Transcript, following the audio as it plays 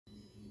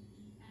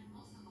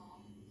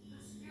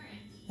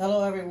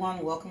Hello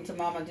everyone, welcome to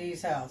Mama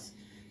D's house.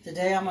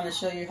 Today I'm going to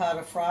show you how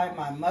to fry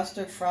my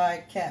mustard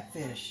fried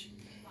catfish.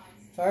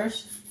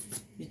 First,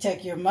 you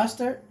take your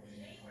mustard,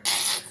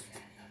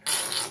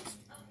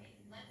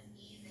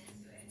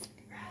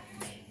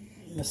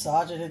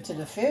 massage it into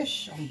the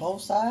fish on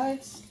both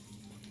sides.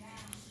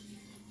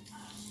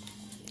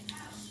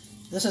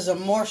 This is a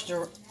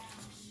moisture.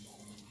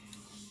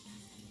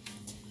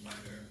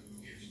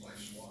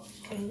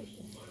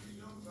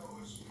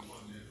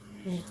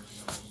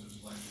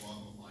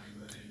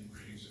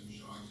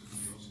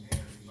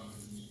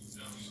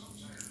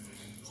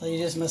 So you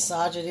just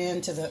massage it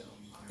into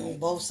on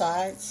both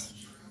sides.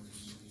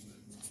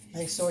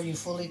 Make sure you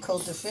fully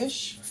coat the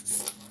fish.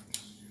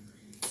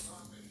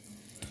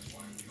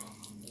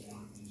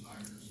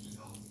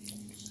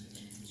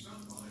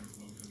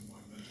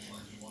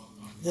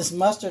 This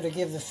mustard will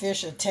give the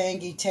fish a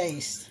tangy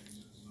taste.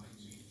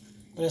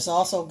 But it's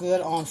also good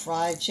on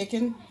fried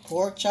chicken,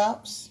 pork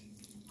chops.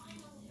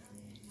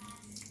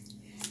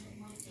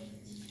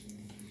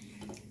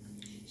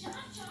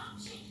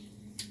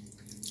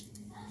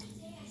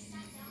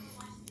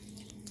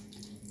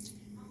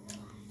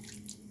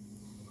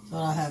 So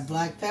I have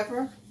black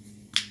pepper,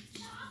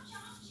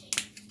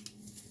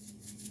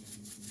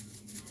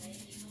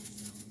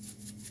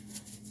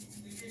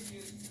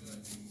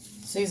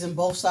 season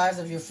both sides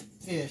of your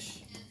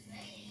fish.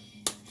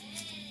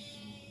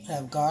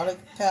 Have garlic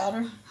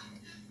powder,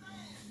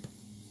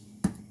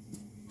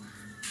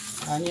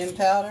 onion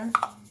powder,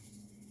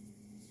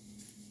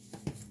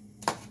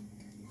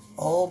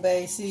 Old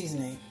Bay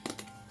seasoning.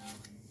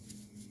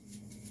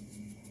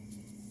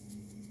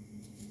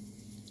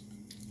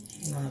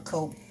 I'm going to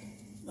coat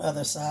the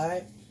other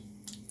side.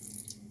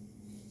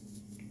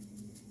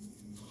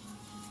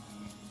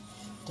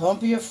 Don't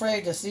be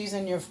afraid to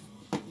season your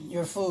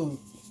food.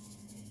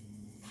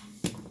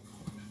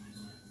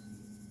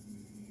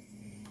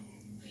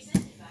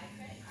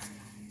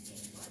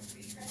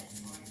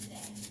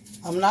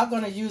 I'm not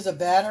going to use a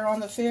batter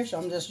on the fish.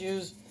 I'm just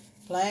use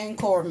plain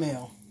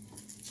cornmeal.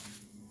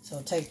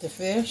 So take the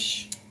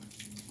fish,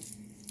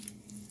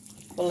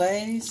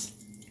 fillets.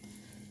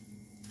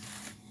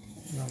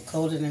 I'm going to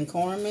coat it in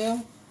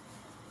cornmeal.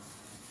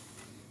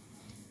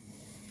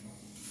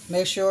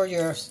 Make sure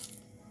your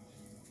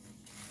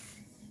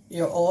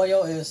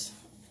oil is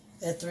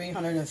at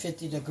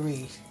 350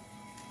 degrees.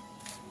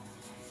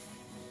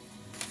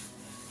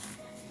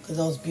 For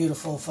those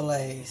beautiful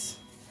fillets.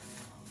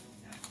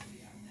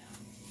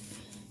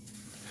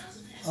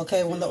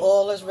 Okay, when the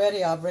oil is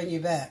ready, I'll bring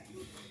you back.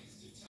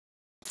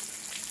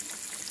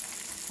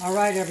 All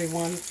right,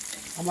 everyone.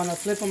 I'm going to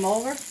flip them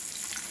over.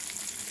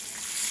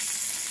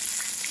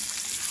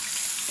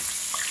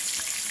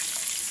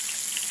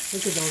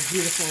 Look at those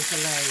beautiful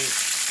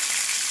fillets.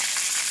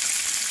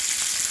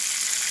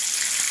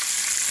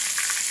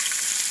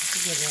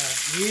 Look at that.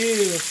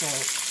 Beautiful.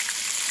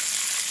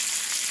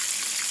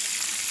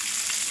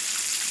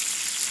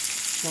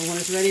 So when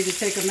it's ready to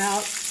take them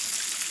out,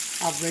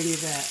 I'll bring you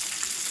back.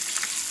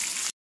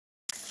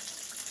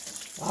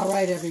 All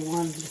right,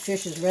 everyone. The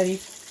fish is ready.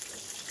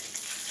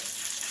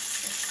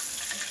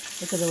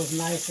 Look at those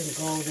nice and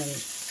golden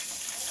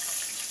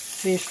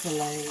fish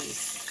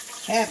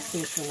fillets.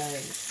 Catfish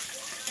fillets.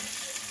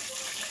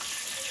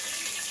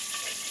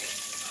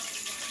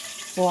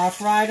 So I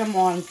fried them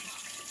on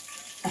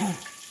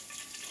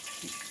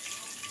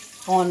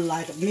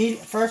like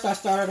medium. First I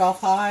started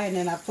off high and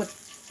then I put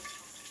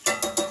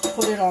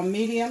it on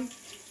medium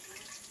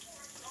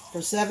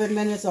for 7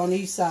 minutes on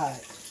each side.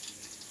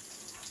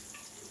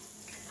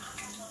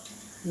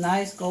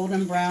 Nice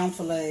golden brown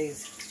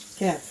fillets,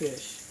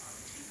 catfish.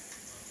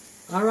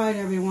 All right,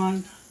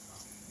 everyone.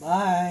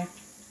 Bye.